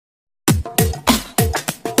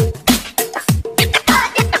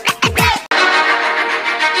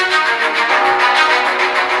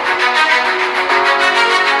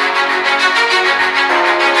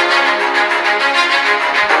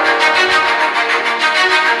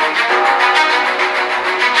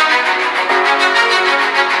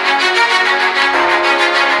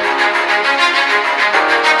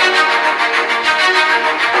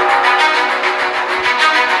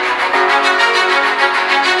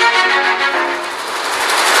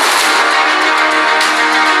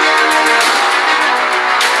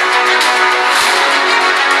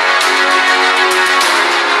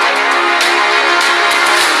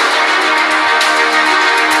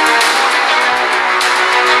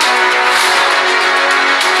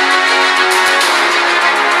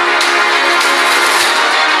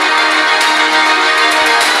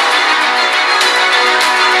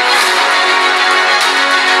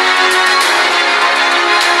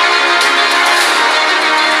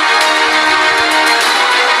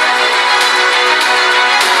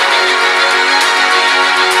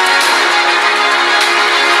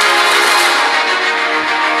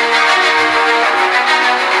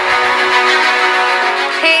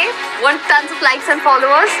likes and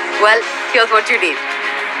followers? Well, here's what you need.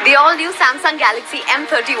 The all-new Samsung Galaxy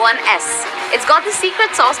M31s. It's got the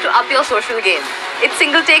secret sauce to up your social game. Its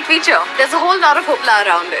single take feature. There's a whole lot of hoopla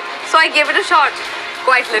around it. So I gave it a shot.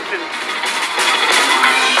 Quite literally.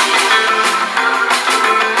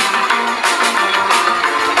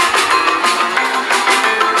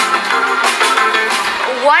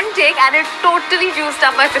 One take and it totally juiced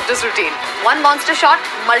up my fitness routine. One monster shot,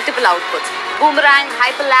 multiple outputs. Boomerang,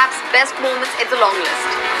 hyperlapse, best moments, it's a long list.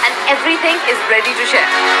 And everything is ready to share.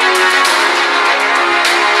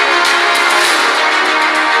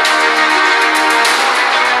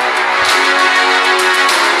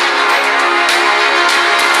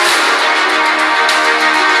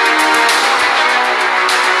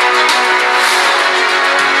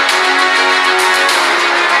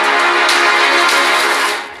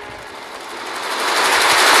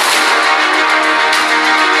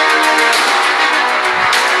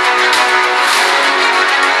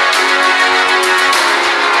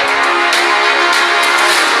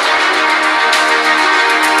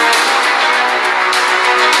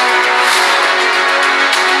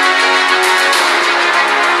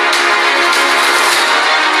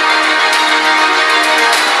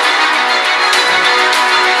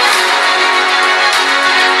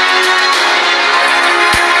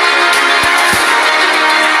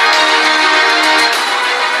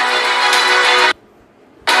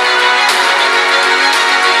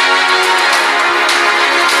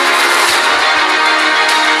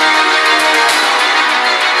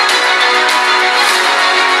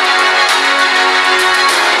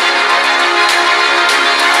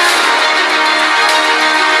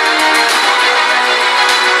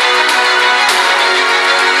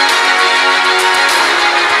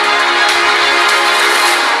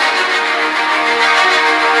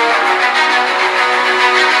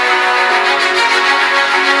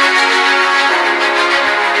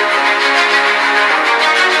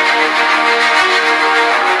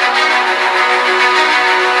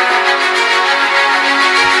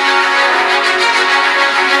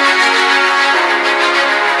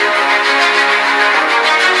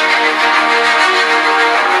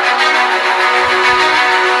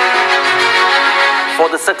 For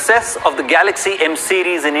the success of the Galaxy M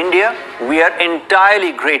series in India, we are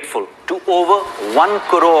entirely grateful to over 1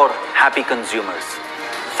 crore happy consumers.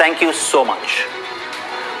 Thank you so much.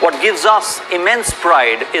 What gives us immense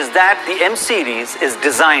pride is that the M series is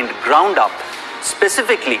designed ground up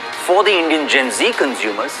specifically for the Indian Gen Z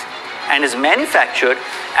consumers and is manufactured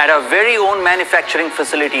at our very own manufacturing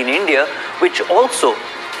facility in India, which also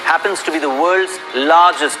happens to be the world's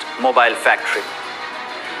largest mobile factory.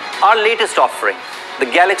 Our latest offering, the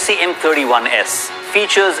Galaxy M31s,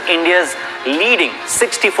 features India's leading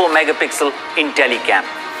 64-megapixel Intelli cam.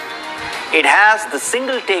 It has the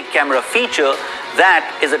single-take camera feature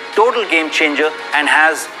that is a total game changer and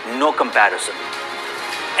has no comparison.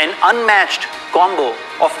 An unmatched combo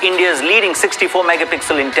of India's leading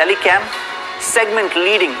 64-megapixel Intelli cam,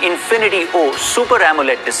 segment-leading Infinity O Super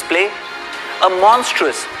AMOLED display, a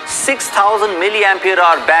monstrous 6,000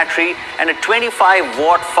 mAh battery and a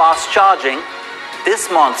 25-watt fast charging. This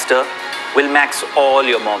monster will max all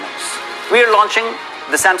your moments. We are launching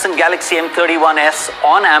the Samsung Galaxy M31s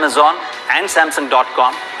on Amazon and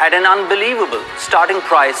Samsung.com at an unbelievable starting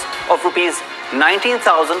price of Rs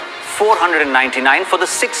 19,499 for the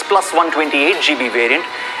 6 plus 128GB variant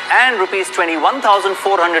and Rs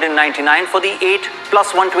 21,499 for the 8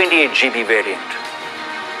 plus 128GB variant.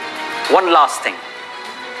 One last thing.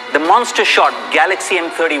 The Monster Shot Galaxy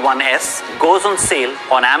M31s goes on sale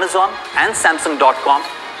on Amazon and Samsung.com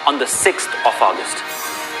on the 6th of August.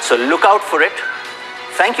 So look out for it.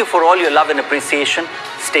 Thank you for all your love and appreciation.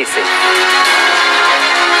 Stay safe.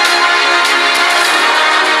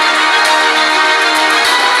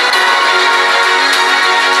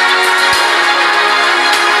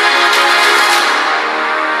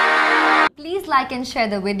 Please like and share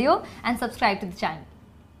the video and subscribe to the channel.